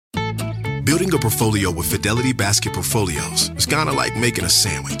Building a portfolio with Fidelity Basket Portfolios is kind of like making a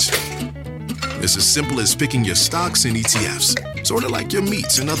sandwich. It's as simple as picking your stocks and ETFs, sort of like your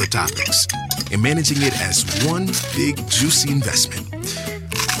meats and other toppings, and managing it as one big, juicy investment.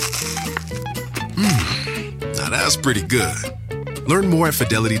 Now that's pretty good. Learn more at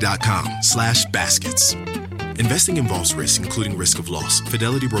fidelity.com/baskets. Investing involves risk, including risk of loss.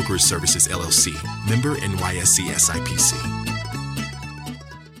 Fidelity Brokers Services, LLC. Member NYSE SIPC.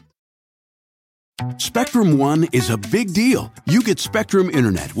 Spectrum One is a big deal. You get Spectrum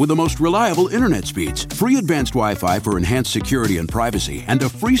Internet with the most reliable internet speeds, free advanced Wi-Fi for enhanced security and privacy, and a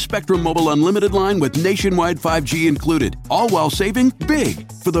free Spectrum Mobile Unlimited line with nationwide 5G included, all while saving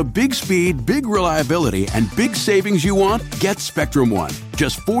big. For the big speed, big reliability, and big savings you want, get Spectrum One.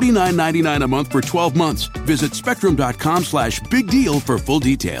 Just $49.99 a month for 12 months. Visit spectrum.com/big deal for full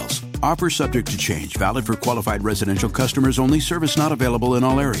details. Offer subject to change. Valid for qualified residential customers only. Service not available in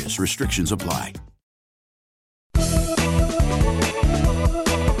all areas. Restrictions apply.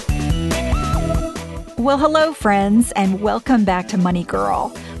 Well, hello, friends, and welcome back to Money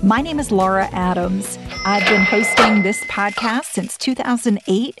Girl. My name is Laura Adams. I've been hosting this podcast since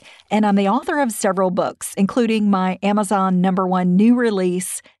 2008, and I'm the author of several books, including my Amazon #1 new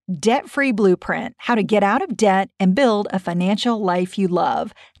release, Debt-Free Blueprint: How to Get Out of Debt and Build a Financial Life You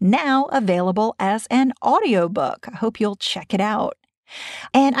Love, now available as an audiobook. I hope you'll check it out.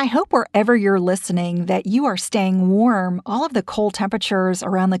 And I hope wherever you're listening that you are staying warm. All of the cold temperatures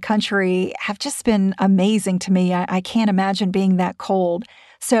around the country have just been amazing to me. I can't imagine being that cold.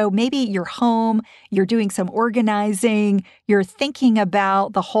 So maybe you're home, you're doing some organizing, you're thinking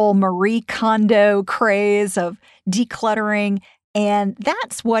about the whole Marie Kondo craze of decluttering. And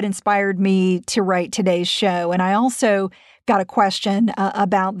that's what inspired me to write today's show. And I also got a question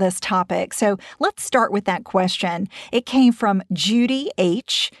about this topic. So let's start with that question. It came from Judy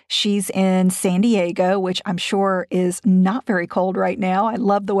H. She's in San Diego, which I'm sure is not very cold right now. I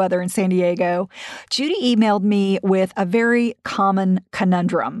love the weather in San Diego. Judy emailed me with a very common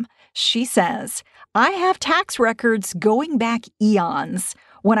conundrum. She says, I have tax records going back eons.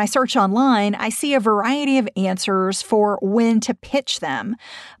 When I search online, I see a variety of answers for when to pitch them.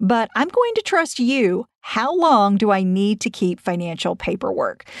 But I'm going to trust you. How long do I need to keep financial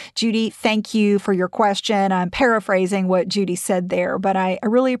paperwork? Judy, thank you for your question. I'm paraphrasing what Judy said there, but I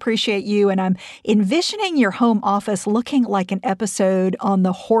really appreciate you. And I'm envisioning your home office looking like an episode on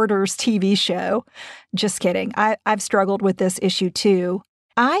the Hoarders TV show. Just kidding. I've struggled with this issue too.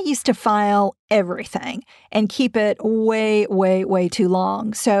 I used to file everything and keep it way, way, way too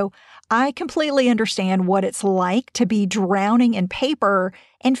long. So I completely understand what it's like to be drowning in paper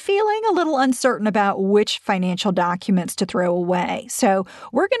and feeling a little uncertain about which financial documents to throw away. So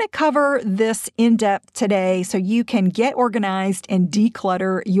we're going to cover this in depth today so you can get organized and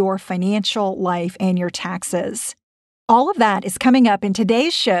declutter your financial life and your taxes. All of that is coming up in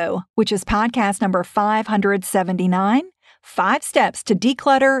today's show, which is podcast number 579. 5 steps to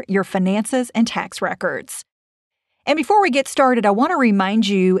declutter your finances and tax records. And before we get started, I want to remind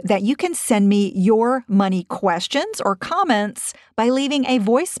you that you can send me your money questions or comments by leaving a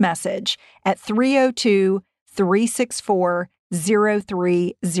voice message at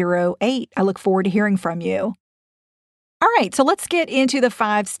 302-364-0308. I look forward to hearing from you. All right, so let's get into the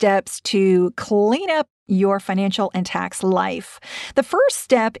 5 steps to clean up your financial and tax life. The first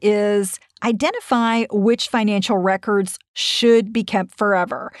step is identify which financial records should be kept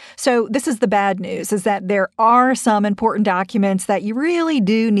forever. So this is the bad news, is that there are some important documents that you really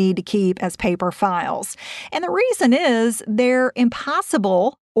do need to keep as paper files. And the reason is they're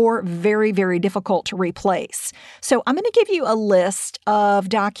impossible or very, very difficult to replace. So I'm going to give you a list of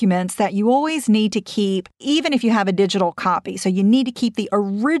documents that you always need to keep, even if you have a digital copy. So you need to keep the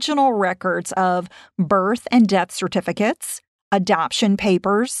original records of birth and death certificates, adoption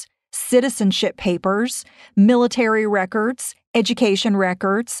papers, citizenship papers, military records, education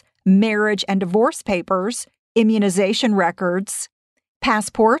records, marriage and divorce papers, immunization records,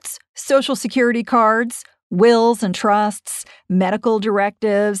 passports, Social Security cards, wills and trusts, medical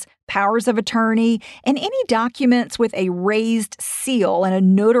directives, powers of attorney, and any documents with a raised seal and a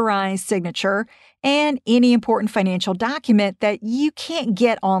notarized signature, and any important financial document that you can't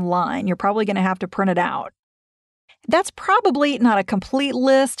get online. You're probably going to have to print it out. That's probably not a complete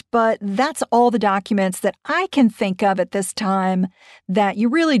list, but that's all the documents that I can think of at this time that you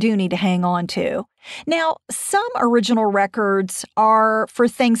really do need to hang on to. Now, some original records are for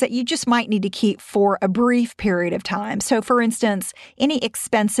things that you just might need to keep for a brief period of time. So, for instance, any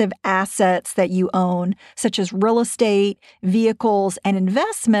expensive assets that you own, such as real estate, vehicles, and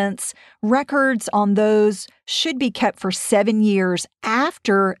investments, records on those should be kept for 7 years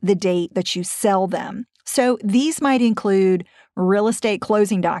after the date that you sell them. So these might include real estate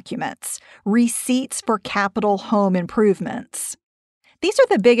closing documents, receipts for capital home improvements. These are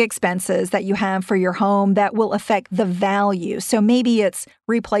the big expenses that you have for your home that will affect the value. So maybe it's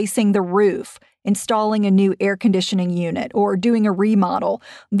replacing the roof, installing a new air conditioning unit, or doing a remodel.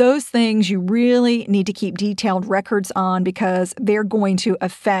 Those things you really need to keep detailed records on because they're going to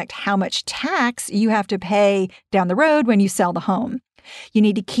affect how much tax you have to pay down the road when you sell the home. You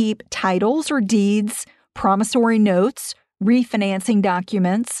need to keep titles or deeds, promissory notes, refinancing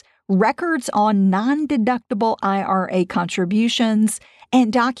documents, records on non-deductible IRA contributions,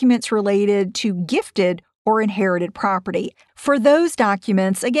 and documents related to gifted or inherited property. For those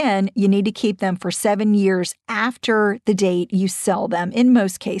documents, again, you need to keep them for 7 years after the date you sell them in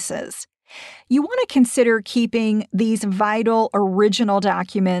most cases. You want to consider keeping these vital original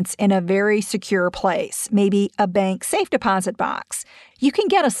documents in a very secure place, maybe a bank safe deposit box. You can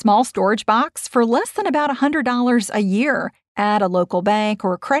get a small storage box for less than about $100 a year at a local bank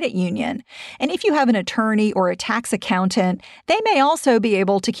or a credit union. And if you have an attorney or a tax accountant, they may also be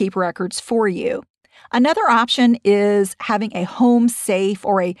able to keep records for you. Another option is having a home safe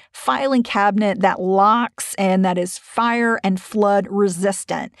or a filing cabinet that locks and that is fire and flood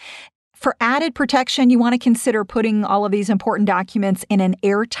resistant. For added protection, you want to consider putting all of these important documents in an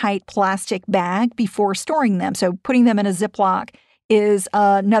airtight plastic bag before storing them. So putting them in a Ziploc is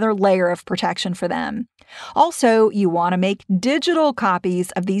another layer of protection for them. Also, you want to make digital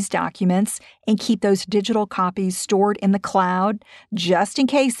copies of these documents and keep those digital copies stored in the cloud just in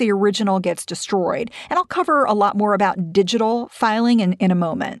case the original gets destroyed. And I'll cover a lot more about digital filing in a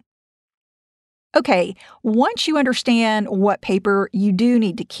moment. Okay, once you understand what paper you do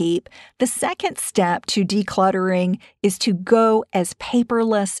need to keep, the second step to decluttering is to go as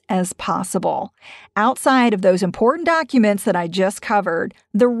paperless as possible. Outside of those important documents that I just covered,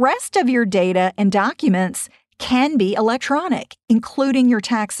 the rest of your data and documents can be electronic, including your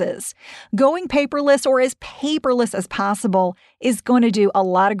taxes. Going paperless or as paperless as possible is going to do a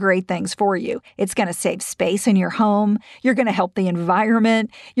lot of great things for you. It's going to save space in your home. You're going to help the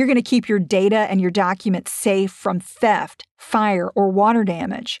environment. You're going to keep your data and your documents safe from theft, fire, or water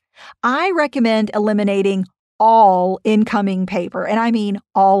damage. I recommend eliminating all incoming paper, and I mean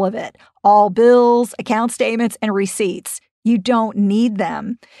all of it. All bills, account statements, and receipts. You don't need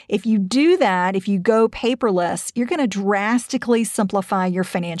them. If you do that, if you go paperless, you're going to drastically simplify your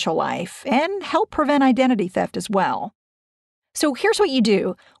financial life and help prevent identity theft as well. So here's what you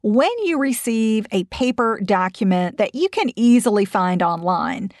do. When you receive a paper document that you can easily find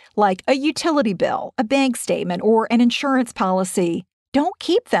online, like a utility bill, a bank statement, or an insurance policy, don't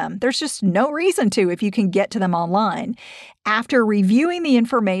keep them. There's just no reason to if you can get to them online. After reviewing the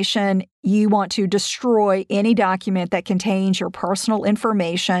information, you want to destroy any document that contains your personal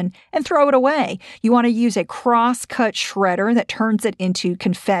information and throw it away. You want to use a cross-cut shredder that turns it into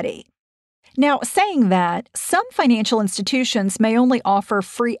confetti. Now, saying that, some financial institutions may only offer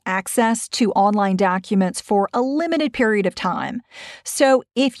free access to online documents for a limited period of time. So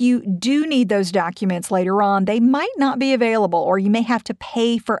if you do need those documents later on, they might not be available or you may have to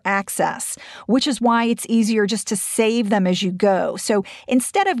pay for access, which is why it's easier just to save them as you go. So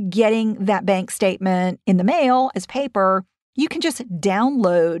instead of getting that bank statement in the mail as paper, you can just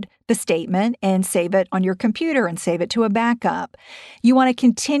download the statement and save it on your computer and save it to a backup. You want to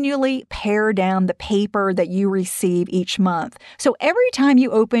continually pare down the paper that you receive each month. So every time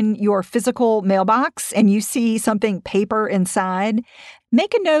you open your physical mailbox and you see something paper inside,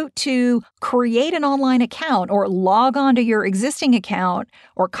 make a note to create an online account or log on to your existing account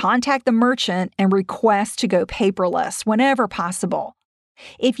or contact the merchant and request to go paperless whenever possible.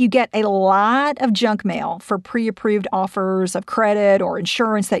 If you get a lot of junk mail for pre-approved offers of credit or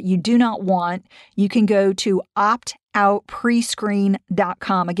insurance that you do not want, you can go to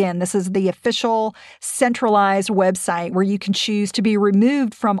optoutprescreen.com. Again, this is the official centralized website where you can choose to be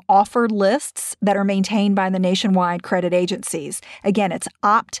removed from offered lists that are maintained by the nationwide credit agencies. Again, it's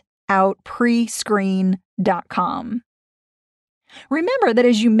optoutprescreen.com. Remember that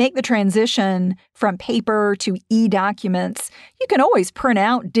as you make the transition from paper to e-documents, you can always print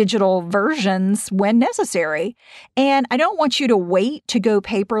out digital versions when necessary. And I don't want you to wait to go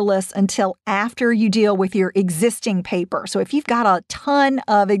paperless until after you deal with your existing paper. So if you've got a ton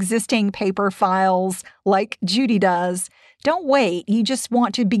of existing paper files like Judy does, don't wait. You just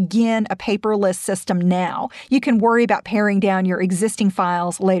want to begin a paperless system now. You can worry about paring down your existing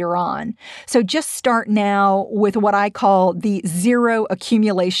files later on. So just start now with what I call the zero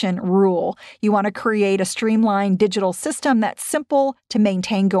accumulation rule. You want to create a streamlined digital system that's simple to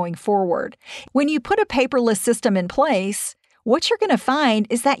maintain going forward. When you put a paperless system in place, what you're going to find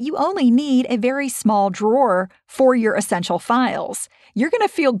is that you only need a very small drawer for your essential files. You're going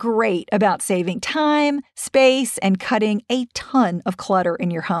to feel great about saving time, space, and cutting a ton of clutter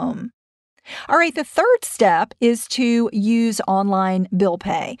in your home. All right, the third step is to use online bill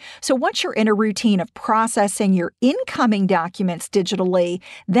pay. So once you're in a routine of processing your incoming documents digitally,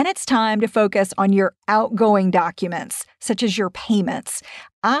 then it's time to focus on your outgoing documents, such as your payments.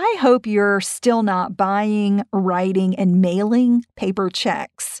 I hope you're still not buying, writing, and mailing paper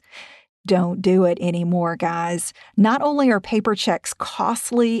checks. Don't do it anymore, guys. Not only are paper checks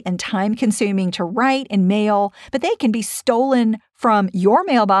costly and time-consuming to write and mail, but they can be stolen from your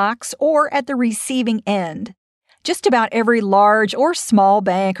mailbox or at the receiving end. Just about every large or small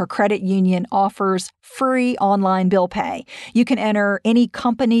bank or credit union offers free online bill pay. You can enter any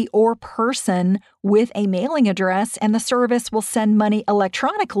company or person with a mailing address, and the service will send money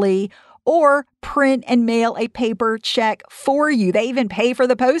electronically or print and mail a paper check for you. They even pay for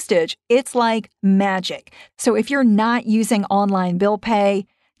the postage. It's like magic. So if you're not using online bill pay,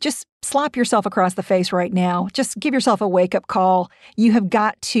 just slap yourself across the face right now. Just give yourself a wake-up call. You have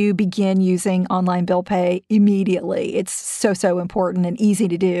got to begin using online bill pay immediately. It's so important and easy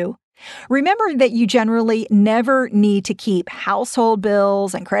to do. Remember that you generally never need to keep household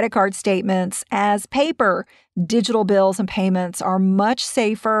bills and credit card statements as paper. Digital bills and payments are much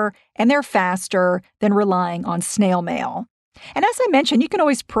safer and they're faster than relying on snail mail. And as I mentioned, you can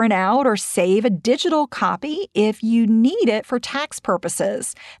always print out or save a digital copy if you need it for tax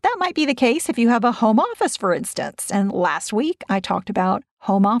purposes. That might be the case if you have a home office, for instance. And last week, I talked about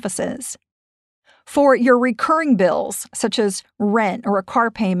home offices. For your recurring bills, such as rent or a car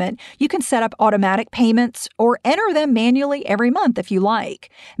payment, you can set up automatic payments or enter them manually every month if you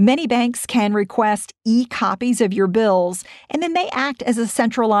like. Many banks can request e-copies of your bills, and then they act as a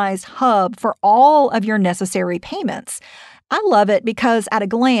centralized hub for all of your necessary payments. I love it because at a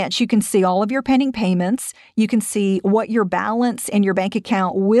glance, you can see all of your pending payments. You can see what your balance in your bank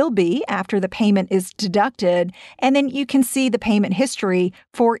account will be after the payment is deducted, and then you can see the payment history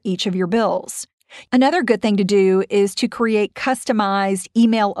for each of your bills. Another good thing to do is to create customized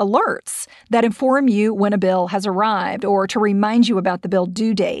email alerts that inform you when a bill has arrived or to remind you about the bill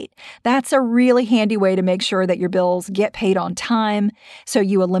due date. That's a really handy way to make sure that your bills get paid on time, so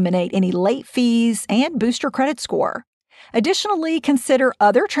you eliminate any late fees and boost your credit score. Additionally, consider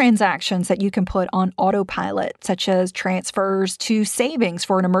other transactions that you can put on autopilot, such as transfers to savings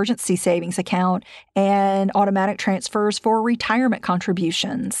for an emergency savings account and automatic transfers for retirement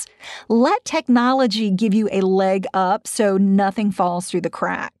contributions. Let technology give you a leg up so nothing falls through the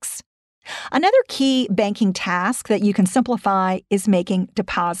cracks. Another key banking task that you can simplify is making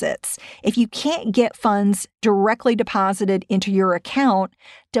deposits. If you can't get funds directly deposited into your account,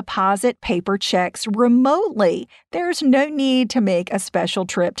 deposit paper checks remotely. There's no need to make a special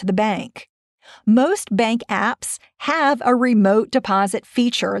trip to the bank. Most bank apps have a remote deposit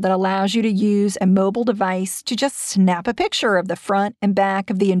feature that allows you to use a mobile device to just snap a picture of the front and back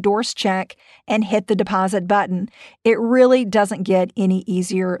of the endorsed check and hit the deposit button. It really doesn't get any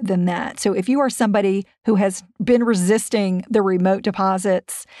easier than that. So if you are somebody who has been resisting the remote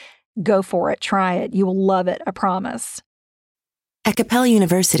deposits, go for it. Try it. You will love it. I promise. At Capella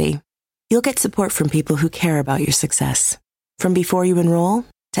University, you'll get support from people who care about your success. From before you enroll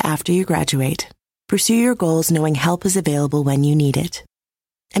to after you graduate, pursue your goals knowing help is available when you need it.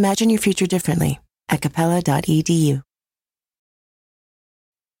 Imagine your future differently at capella.edu.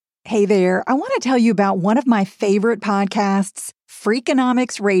 Hey there, I want to tell you about one of my favorite podcasts,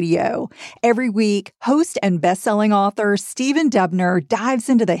 Freakonomics Radio. Every week, host and best-selling author Stephen Dubner dives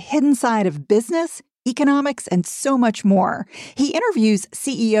into the hidden side of business, economics, and so much more. He interviews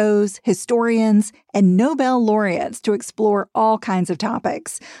CEOs, historians, and Nobel laureates to explore all kinds of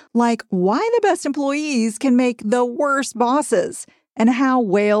topics, like why the best employees can make the worst bosses, and how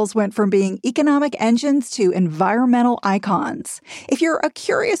whales went from being economic engines to environmental icons. If you're a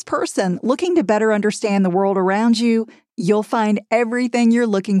curious person looking to better understand the world around you, You'll find everything you're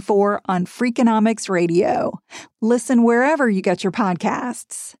looking for on Freakonomics Radio. Listen wherever you get your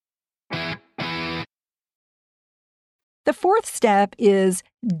podcasts. The fourth step is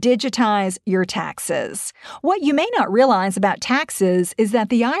digitize your taxes. What you may not realize about taxes is that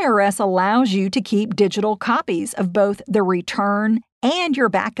the IRS allows you to keep digital copies of both the return and your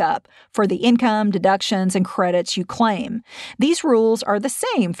backup for the income, deductions, and credits you claim. These rules are the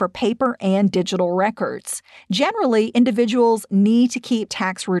same for paper and digital records. Generally, individuals need to keep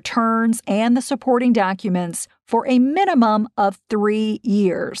tax returns and the supporting documents for a minimum of 3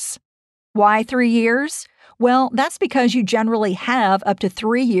 years. Why 3 years? Well, that's because you generally have up to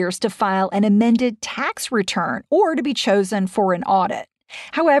 3 years to file an amended tax return or to be chosen for an audit.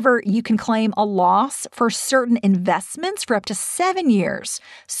 However, you can claim a loss for certain investments for up to 7 years.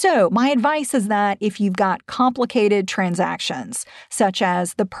 So my advice is that if you've got complicated transactions, such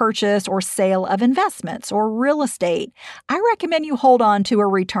as the purchase or sale of investments or real estate, I recommend you hold on to a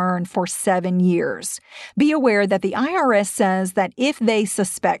return for 7 years. Be aware that the IRS says that if they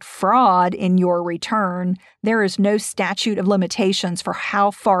suspect fraud in your return, there is no statute of limitations for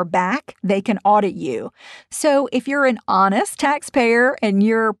how far back they can audit you. So if you're an honest taxpayer and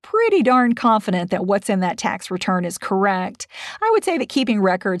you're pretty darn confident that what's in that tax return is correct, I would say that keeping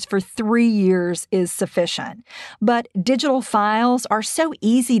records for 3 years is sufficient. But digital files are so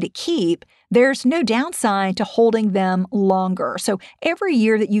easy to keep, there's no downside to holding them longer. So every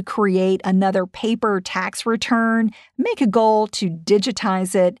year that you create another paper tax return, make a goal to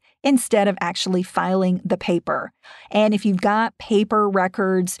digitize it instead of actually filing the paper. And if you've got paper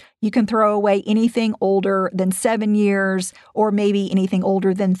records, you can throw away anything older than 7 years or maybe anything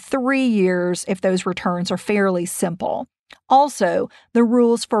older than 3 years if those returns are fairly simple. Also, the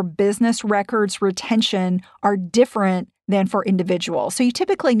rules for business records retention are different than for individuals. So you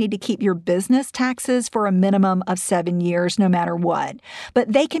typically need to keep your business taxes for a minimum of 7 years no matter what,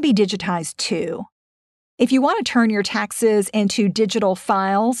 but they can be digitized too. If you want to turn your taxes into digital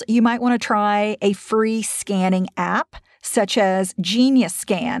files, you might want to try a free scanning app such as Genius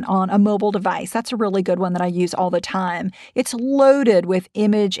Scan on a mobile device. That's a really good one that I use all the time. It's loaded with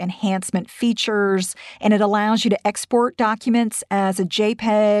image enhancement features, and it allows you to export documents as a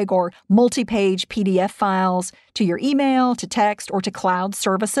JPEG or multi-page PDF files to your email, to text, or to cloud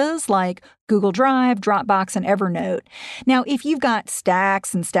services like Google Drive, Dropbox, and Evernote. Now, if you've got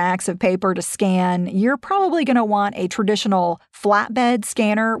stacks and stacks of paper to scan, you're probably going to want a traditional flatbed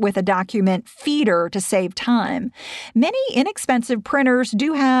scanner with a document feeder to save time. Many inexpensive printers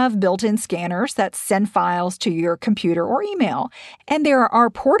do have built-in scanners that send files to your computer or email. And there are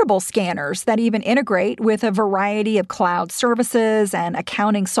portable scanners that even integrate with a variety of cloud services and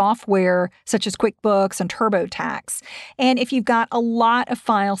accounting software such as QuickBooks and TurboTax. And if you've got a lot of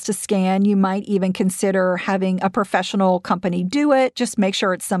files to scan, you might even consider having a professional company do it. Just make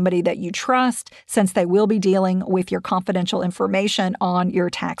sure it's somebody that you trust, since they will be dealing with your confidential information on your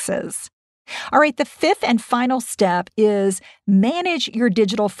taxes. All right, the fifth and final step is manage your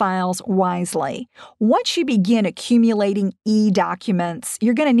digital files wisely. Once you begin accumulating e-documents,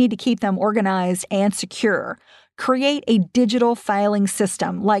 you're going to need to keep them organized and secure. Create a digital filing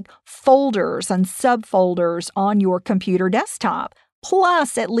system like folders and subfolders on your computer desktop,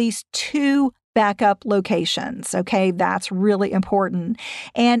 plus at least 2 backup locations. Okay, that's really important.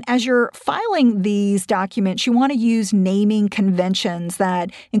 And as you're filing these documents, you want to use naming conventions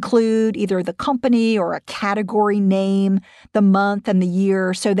that include either the company or a category name, the month and the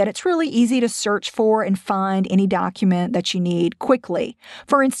year, so that it's really easy to search for and find any document that you need quickly.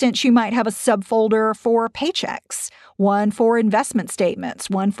 For instance, you might have a subfolder for paychecks, one for investment statements,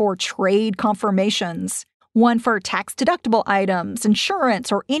 one for trade confirmations, one for tax-deductible items, insurance,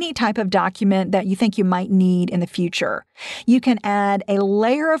 or any type of document that you think you might need in the future. You can add a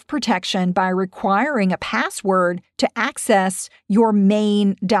layer of protection by requiring a password to access your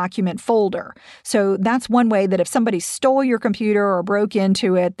main document folder. So that's one way that if somebody stole your computer or broke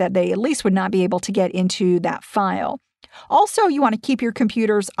into it, that they at least would not be able to get into that file. Also, you want to keep your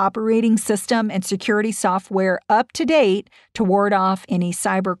computer's operating system and security software up to date to ward off any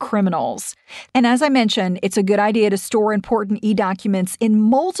cyber criminals. And as I mentioned, it's a good idea to store important e-documents in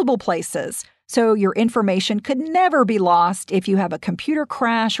multiple places, so your information could never be lost if you have a computer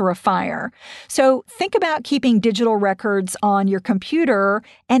crash or a fire. So think about keeping digital records on your computer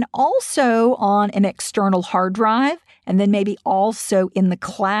and also on an external hard drive. and then maybe also in the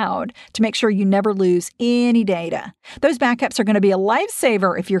cloud to make sure you never lose any data. Those backups are going to be a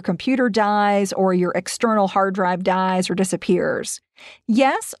lifesaver if your computer dies or your external hard drive dies or disappears.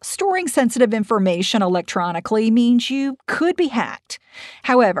 Yes, storing sensitive information electronically means you could be hacked.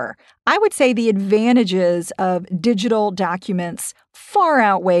 However, I would say the advantages of digital documents far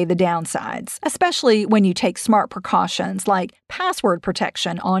outweigh the downsides, especially when you take smart precautions like password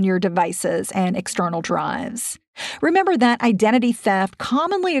protection on your devices and external drives. Remember that identity theft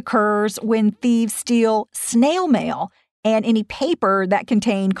commonly occurs when thieves steal snail mail and any paper that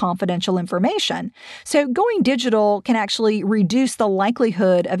contain confidential information. So going digital can actually reduce the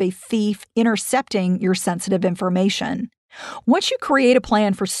likelihood of a thief intercepting your sensitive information. Once you create a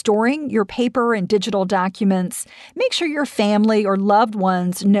plan for storing your paper and digital documents, make sure your family or loved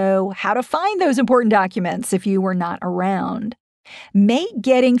ones know how to find those important documents if you were not around. Make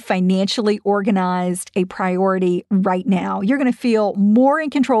getting financially organized a priority right now. You're going to feel more in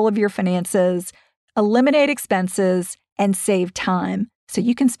control of your finances, eliminate expenses, and save time so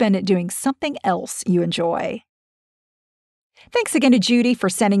you can spend it doing something else you enjoy. Thanks again to Judy for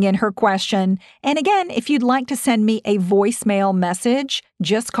sending in her question. And again, if you'd like to send me a voicemail message,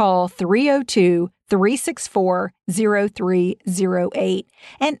 just call 302-364-0308.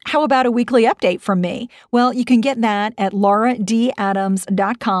 And how about a weekly update from me? Well, you can get that at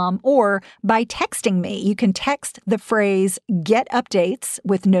lauradadams.com or by texting me. You can text the phrase "get updates"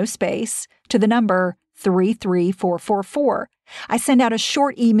 with no space to the number 33444. I send out a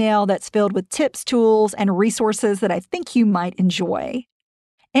short email that's filled with tips, tools, and resources that I think you might enjoy.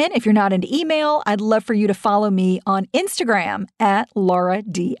 And if you're not into email, I'd love for you to follow me on Instagram at Laura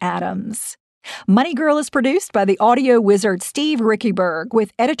D. Adams. Money Girl is produced by the audio wizard Steve Rickyberg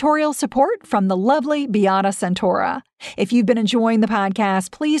with editorial support from the lovely Beata Santora. If you've been enjoying the podcast,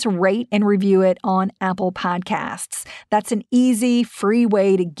 please rate and review it on Apple Podcasts. That's an easy, free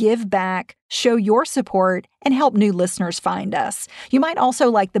way to give back, show your support, and help new listeners find us. You might also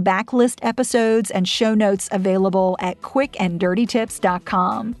like the backlist episodes and show notes available at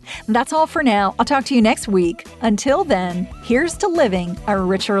quickanddirtytips.com. That's all for now. I'll talk to you next week. Until then, here's to living a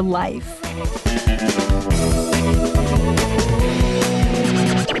richer life.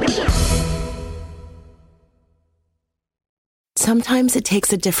 Sometimes it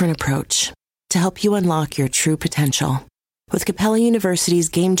takes a different approach to help you unlock your true potential. With Capella University's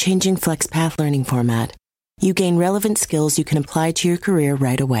game-changing FlexPath learning format, you gain relevant skills you can apply to your career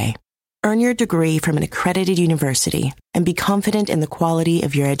right away. Earn your degree from an accredited university and be confident in the quality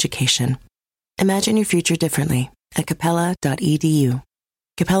of your education. Imagine your future differently at capella.edu.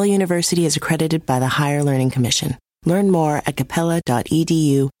 Capella University is accredited by the Higher Learning Commission. Learn more at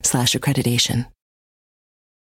capella.edu/accreditation.